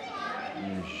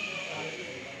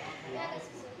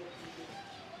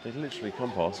 They literally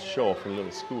come past, show off in a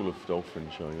little school of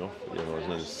dolphins showing off, the otherwise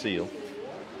known as seal,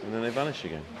 and then they vanish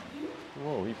again.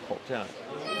 Whoa, he popped out.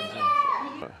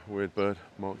 Weird bird,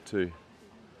 Mark II.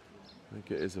 I think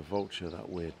it is a vulture, that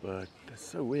weird bird. They're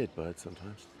so weird, birds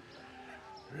sometimes.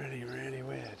 Really, really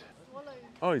weird.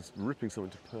 Oh, he's ripping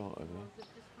something to part over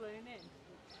there.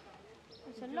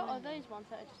 There's a lot of those ones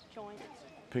that are just giants.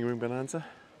 Penguin bonanza?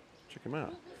 Check him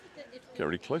out. Get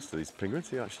really close to these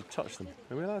penguins, you actually touch them.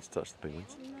 Are we allowed to touch the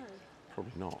penguins? No.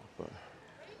 Probably not, but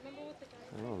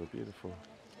oh, they're beautiful.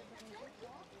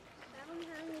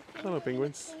 Hello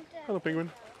penguins. Hello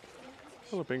penguin.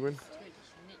 Hello penguin.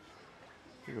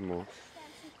 Look at them all.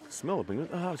 Smell the penguin.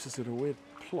 Oh, it's just a weird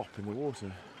plop in the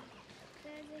water.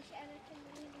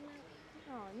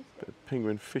 Bit of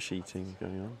penguin fish eating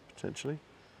going on, potentially.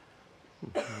 A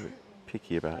bit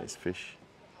picky about his fish.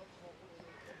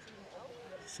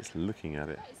 He's just looking at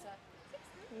it.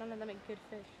 None of them are good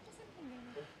fish.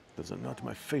 Those are not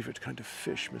my favourite kind of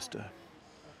fish, mister.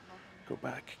 Go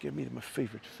back, give me my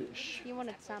favourite fish. You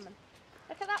wanted salmon.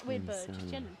 Look at that weird bird, just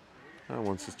chilling. That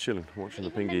one's just chilling, watching the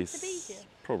Is it even meant pingies. to be here?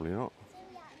 Probably not.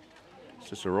 It's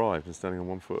just arrived and standing on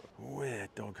one foot.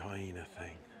 Weird dog hyena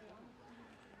thing.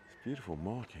 It's beautiful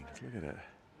markings, look at it.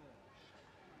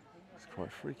 It's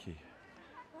quite freaky.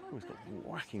 Oh, it's got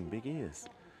whacking big ears.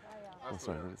 Oh,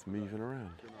 sorry, then it's moving around.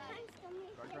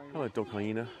 Hello, dog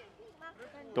hyena.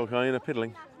 Dog hyena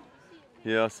piddling.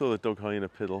 Yeah, I saw the dog hyena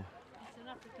piddle. It's an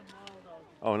African wild dog.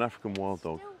 Oh, an African wild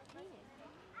dog.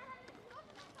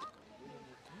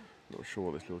 Not sure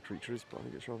what this little creature is, but I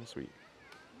think it's rather sweet.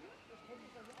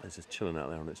 It's just chilling out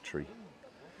there on its tree.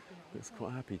 It's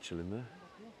quite happy chilling there.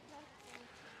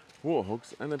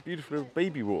 Warthogs and a beautiful little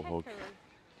baby warthog.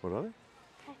 What are they?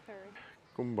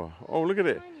 Gumba. Oh, look at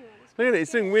it. Look at it,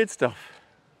 it's doing weird stuff.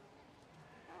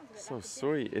 So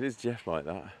sweet. It is Jeff like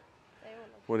that.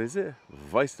 What is it?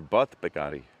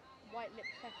 Weißbartpecari. White-lipped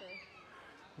peccary.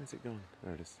 Where's it gone?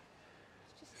 There it is.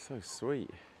 It's so sweet.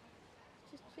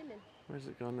 It's just chilling. Where's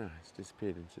it gone now? It's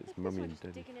disappeared into its mummy and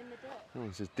daddy. Digging in the dirt. Oh,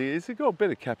 it's just it's got a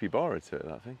bit of capybara to it,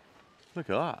 that thing. Look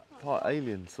at that. Part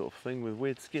alien sort of thing with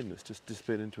weird skin that's just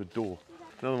disappeared into a door.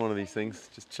 Another one of these things,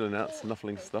 just chilling out,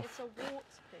 snuffling stuff. It's a wart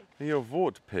pig. And you're a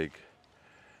wart pig.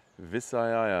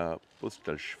 Visayaya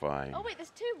Bustelschwein. Oh wait,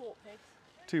 there's two wart pigs.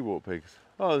 Two wart pigs.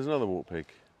 Oh, there's another wart pig.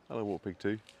 Hello, wart pig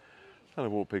 2. Hello,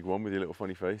 wart pig 1 with your little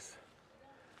funny face.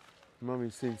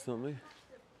 Mummy's seen something.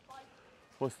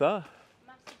 What's that?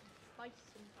 Massive bison.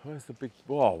 Where's the big...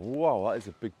 Whoa, whoa, that is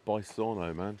a big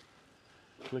bisono, man.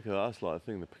 Look at that, that's like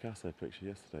the thing, the Picasso picture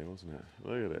yesterday, wasn't it?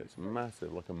 Look at it, it's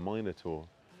massive, like a minotaur.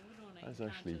 That's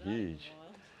actually huge.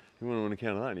 You wouldn't want to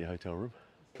count that in your hotel room.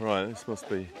 Right, this must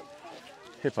be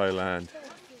hippo land.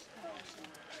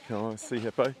 Can't I see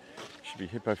hippo? Should be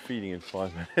hippo feeding in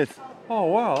 5 minutes. Oh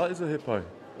wow, that is a hippo.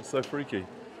 That's so freaky.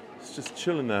 It's just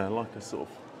chilling there like a sort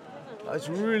of... It's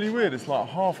really weird, it's like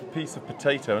half a piece of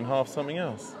potato and half something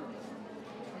else.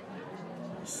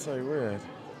 It's so weird.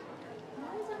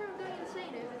 Why is everyone going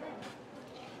insane over there?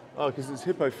 Oh, because it's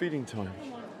hippo feeding time.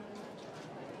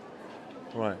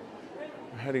 Right,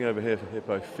 we're heading over here for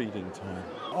hippo feeding time.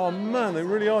 Oh man, they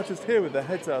really are just here with their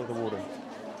heads out of the water.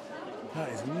 That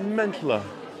is mentala.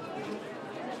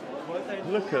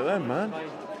 Look at them, man.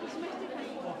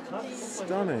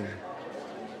 Stunning.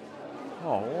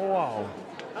 Oh, wow.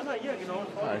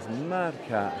 That is mad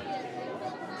cat.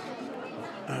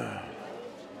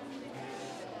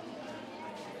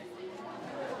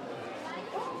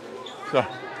 So,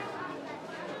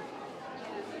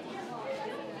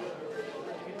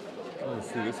 let's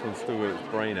see, this one's still with its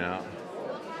brain out.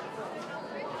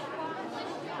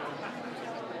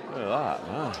 Look at that,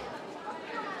 man.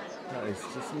 That is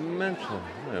just mental.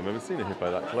 I've never seen a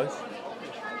hippo that close.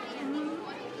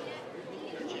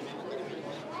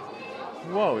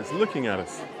 Whoa, it's looking at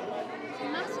us.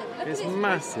 It's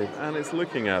massive and it's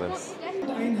looking at us.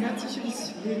 Ein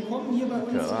herzliches Willkommen hier bei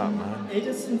uns im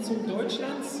ältesten Zoo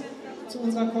Deutschlands zu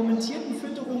unserer kommentierten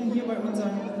Fütterung hier bei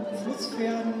unseren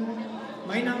Flusspferden.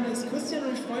 Mein Name ist Christian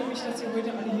und ich freue mich, dass ihr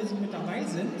heute alle hier so mit dabei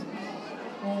sind.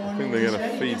 I think they're going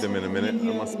to feed them in a minute.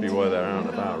 That must be why they're out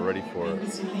and about, ready for it. Ein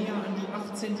bisschen näher an die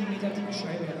 8 cm dicke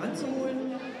Scheibe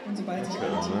heranzuholen. Und sobald sich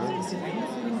alle Tiere ein bisschen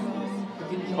eingefunden haben,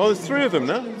 beginne ich Oh, there's 3 of them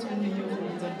now. hier von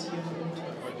unseren Tieren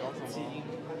und erzähle Ihnen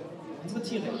unsere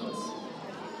Tiere etwas.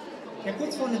 Ja,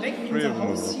 kurz vorneweg, unser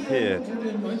Haus hier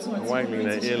wurde Waggling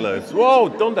their 1990 earlobes. Whoa,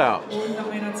 Dunt out. und nach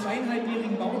einer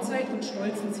 2,5-jährigen Bauzeit und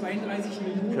stolzen 32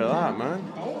 Millionen Look at that, man.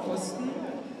 Baukosten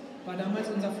war damals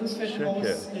unser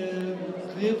Flussfetthaus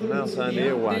Now it's an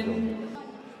earwaggle.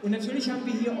 und natürlich haben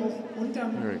wir hier auch unter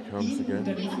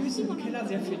den Füßen im Keller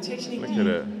sehr viel Technik, Look at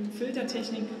it.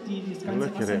 Filtertechnik, die das ganze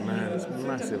Look at Wasser it, man. hier It's filtert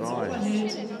massive und sauber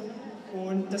eyes. hält.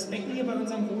 Und das Becken hier bei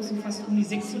unserem großen fast um die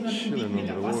 600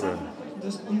 Kubikmeter Wasser.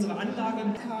 Das ist unsere Anlage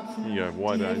im Karpfen. Hier,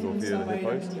 wide angle view of the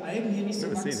hippos. Die Algen hier nicht so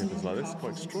Never seen wachsen, hippos like this.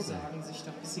 Quite sozusagen sich da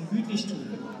ein bisschen gütlich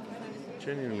tun.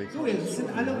 Genuinely. So, jetzt sind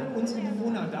alle unsere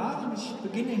Bewohner da und ich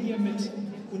beginne hier mit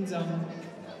unserem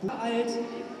Uralt.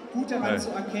 Gut daran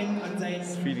zu erkennen an seinen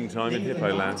feeding time in längeren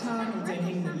Hippoland. Barthaaren und seinen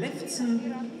hängenden Lefzen.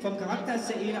 Vom Charakter ist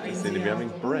der Ede ein Seem to be sehr having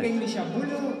bread. umgänglicher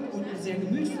Bulle und ein sehr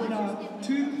gemütvoller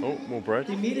Typ. Oh, more bread.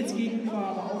 Den Mädels gegenüber,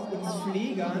 aber auch uns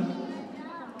Pflegern.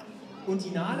 Und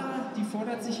die Nala, die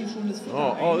fordert sich hier schon das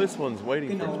Futter Oh, ein. this one's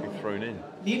waiting for Genau. it to be thrown in.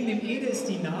 Neben dem Ede ist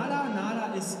die Nala.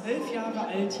 Nala ist 11 Jahre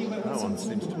alt, hier bei uns That im one Zoo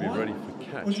seems to be ready geboren.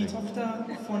 for Und die catching. Tochter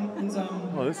von unserem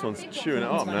Oh, this one's chewing it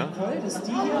up unserer now. Nicole, das ist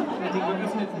die hier mit dem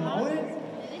geöffneten Maul.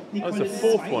 Nicole the ist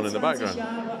fourth one in the 22 background.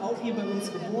 Jahre, auch hier bei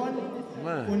uns geboren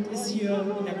Man. und ist hier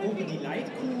in der Gruppe die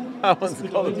Leitkuh. That Das one's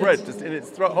got the bedeutet, bread just in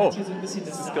its throat. hat Oh, hier so ein bisschen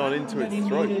das it's Sagen gone into unter its den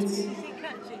throat. Mädels.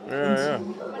 Yeah.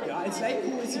 Ja, als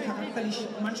Leitkuh ist sie charakterlich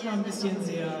manchmal ein bisschen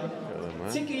sehr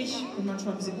zickig und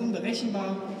manchmal ein bisschen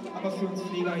unberechenbar, aber für uns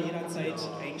Pfleger jederzeit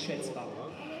einschätzbar.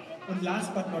 Und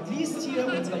last but not least hier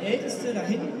unsere Älteste da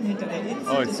hinten, hinter der Insel,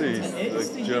 Oh, I ist see. unsere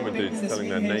Älteste The hier German im Becken, dudes telling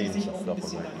deswegen their hält sie names sich and auch ein stuff,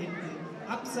 bisschen I da think.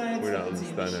 hinten abseits, We don't damit sie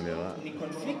understand nicht any of that. in den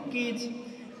Konflikt geht.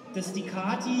 Das ist die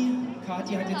Kati.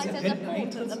 Kati hat jetzt ihr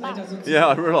Renteneintrittsalter sozusagen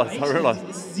Yeah, I realised, erreicht.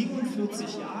 Sie ist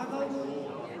 47 Jahre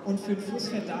und für ein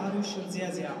Flusspferd dadurch schon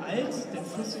sehr, sehr alt. Denn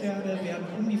Flusspferde werden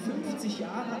um die 50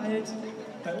 Jahre alt.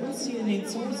 Bei uns hier in den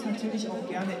Zoos natürlich auch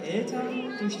gerne älter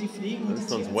durch die Pflege und die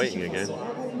This one's waiting tierärztliche again.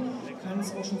 Versorgung. Kann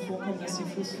es auch schon vorkommen, dass die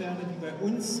Flusspferde wie bei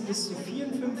uns bis zu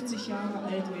 54 Jahre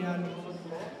alt werden.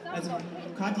 Also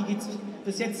Kati geht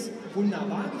bis jetzt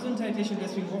wunderbar gesundheitlich und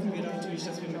deswegen hoffen wir dann natürlich,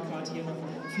 dass wir mit Kati hier noch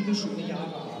viele schöne Jahre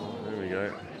haben. There we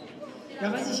go.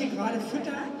 Ja, was ich hier gerade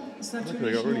fütter, ist They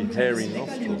natürlich got really ein kleines hairy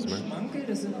Leckerli und nostrils, man. Schmankel.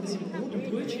 Das sind ein bisschen Brot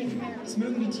und Brötchen. Das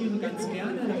mögen die Tiere ganz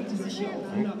gerne, damit die sich hier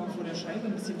auch wunderbar vor der Scheibe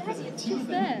ein bisschen präsentieren.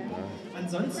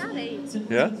 Ansonsten sind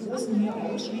Yeah? die Großen hier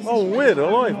ausschließlich... Oh, weird,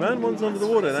 alive, man. One's under the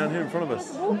water down here in front of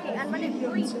us. Walking and when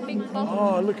it breathes big bubbles.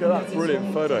 Oh, look at that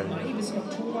brilliant photo. Mai bis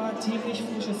Oktober täglich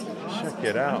frisches Gras Check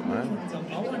it out, man. von unseren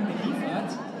Bauern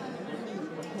geliefert.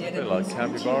 Der bit like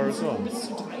Capybara as well. bis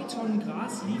zu 3 Tonnen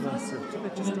Gras liefert.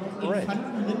 Just Und bread.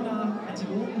 Elefanten, Rinder,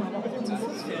 Antilopen, aber auch unsere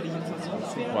Flusspferde hier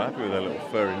versorgt werden. Quite happy with their little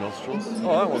furry nostrils. Oh,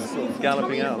 that one's sort of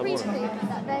galloping out of the water.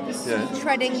 That they're Yeah.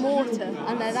 treading water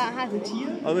and that has it.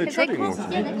 Oh, they're Because treading can't,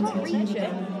 water. yeah, they can't reach it.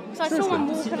 So I saw one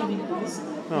walking along.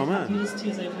 Oh, man. Jedes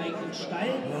Tier seinen eigenen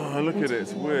Stall. Oh, look at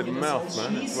its weird mouth,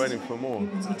 man. It's waiting for more.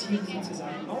 Unsere Tiere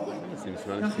sozusagen auch It seems to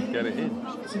manage to get it in.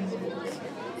 zum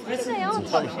Fressen, They are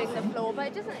touching the floor, but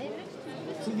it doesn't. It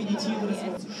looks so wie die Tiere das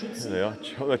auch zu schützen. There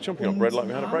they are. They're chomping up bread like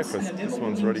we had at breakfast. This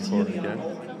one's ready for it again.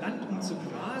 Zu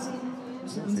grasen,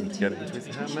 müssen Seems unsere to get Tiere it into its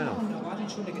natürlich hand nicht now. machen, da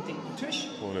wartet schon der gedeckte Tisch.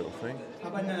 Poor little thing.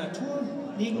 Aber in der Natur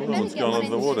legen wir Oh, Then it's get gone one under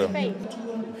the into water. its face.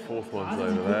 The fourth one's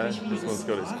over there. This one's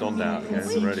got its gone out again,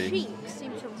 The ready. cheeks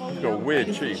seem to roll. It's got weird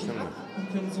cheeks, haven't und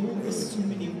können so bis zu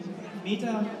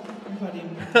Millimeter über dem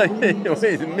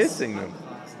it? It's missing them.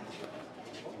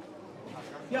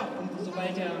 Ja, und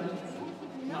sobald der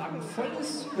Magen voll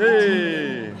ist,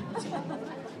 Hey!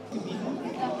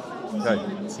 Okay,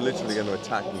 it's literally going to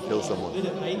attack and kill someone.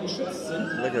 wilde Ei geschützt sind.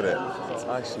 Look at it. It's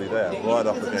actually there, right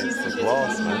up against the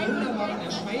glass, man. Wunderbar an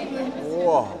der Scheibe,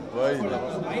 Whoa, baby.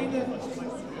 voller Beine.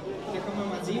 Da kann man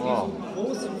mal sehen, Wow. wie so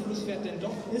groß so ein Flusspferd denn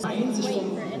doch ist. Ein sich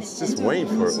vom It's just waiting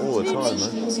for it all the time,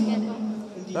 man.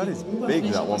 That is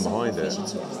big, that one behind it.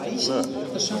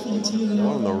 Look, Das schaffen die the Tiere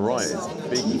one on the right is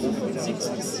big. 6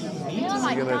 bis 7 They Meter. are They're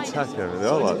like going to attack everything. They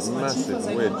are like massive,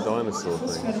 weird dinosaur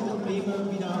things. Flusspferdeprobleme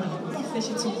wieder an die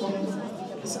Fläche zu kommen.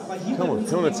 Ist aber hier Come bei on, uns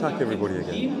come on, kein attack everybody again.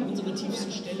 Problem. Unsere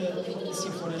tiefste Stelle ist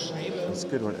hier vor der Scheibe. It's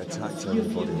good when it attacks 4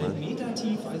 everybody, man. Meter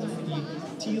tief, also für die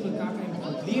Tiere gar kein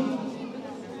Problem.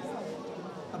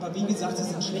 Aber wie gesagt, es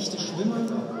sind schlechte Schwimmer.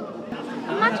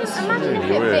 Imagine if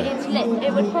it bit its lip,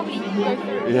 it would probably go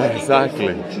through. Yeah,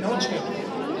 exactly. Knautschritt.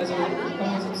 Also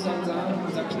kann man sozusagen sagen,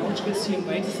 unser Knautschritt ist hier im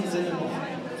weitesten Sinne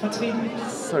noch vertreten.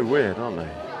 So weird, aren't they?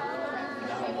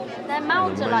 Their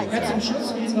mouths are like Ja, zum that.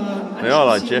 Schluss unserer They are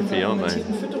like anschließenden Jeffy, aren't they?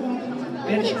 Fütterung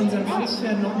werde ich unseren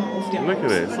Flusspferden nochmal auf der Look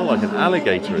at it, it's not like an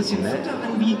alligator, ein bisschen isn't it? Futter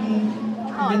anbieten.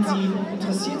 Und wenn Sie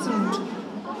interessiert sind und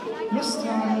Lust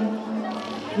haben,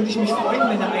 würde ich mich freuen,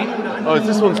 wenn der eine oder andere... Oh,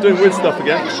 this one's doing weird stuff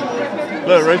again.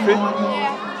 Look, Rafi.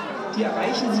 Die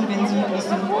erreichen Sie, wenn Sie aus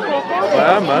dem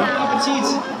Ja, man. Appetit.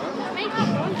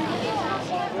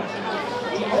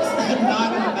 Die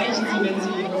Außenanlage erreichen Sie, wenn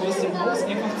Sie aus dem Haus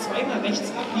einfach zweimal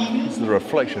rechts abbiegen. This is a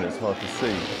reflection, it's hard to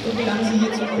see. So gelangen Sie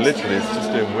hier zur Literally, it's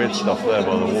just doing weird stuff there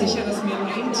by the Ich bin mir wall. sicher, dass mir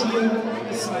ein Tier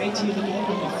bis zwei Tiere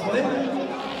dort noch folgen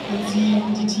und Sie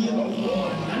die Tiere auch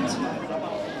noch anhand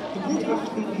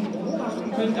begutachten und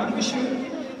beobachten können. Dankeschön.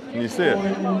 Can you see it? Und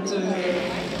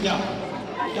ja,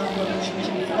 da würde ich mich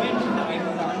freuen, wenn der eine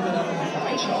oder andere da nochmal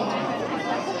vorbeischaut.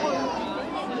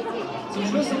 Zum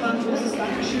Schluss nochmal ein großes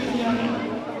Dankeschön hier an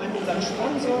unseren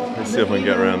Sponsor. Let's see if I can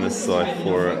get around this side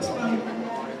for it. So,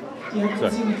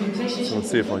 let's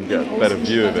see if I can get a better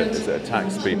view of it as it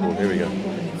attacks people. Here we go.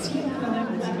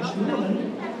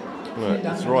 Look,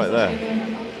 it's right there.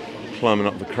 Climbing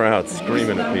up the crowd,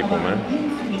 screaming at people, man.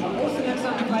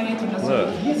 Look.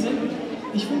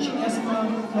 Ich wünsche Ihnen erstmal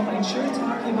noch einen schönen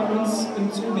Tag hier bei uns im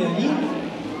Zoo Berlin.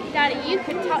 Daddy, you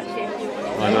could touch it if you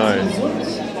wanted. I know. Gesund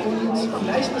und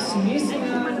vielleicht bis zum nächsten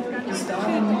Mal. Bis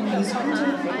dahin alles Gute und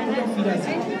auf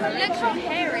Wiedersehen. Look how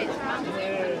hairy it's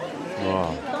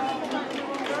Wow.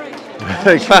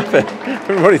 They clap it.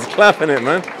 Everybody's clapping it,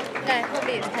 man. No,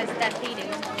 probably it's because they're feeding.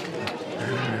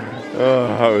 Oh,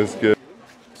 that was good.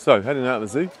 So, heading out of the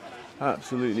zoo.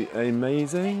 Absolutely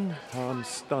amazing.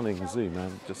 Stunning zoo,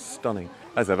 man. Just stunning.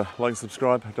 As ever, like and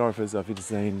subscribe. Auf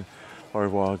Wiedersehen. Au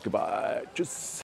revoir. Goodbye. Tschüss.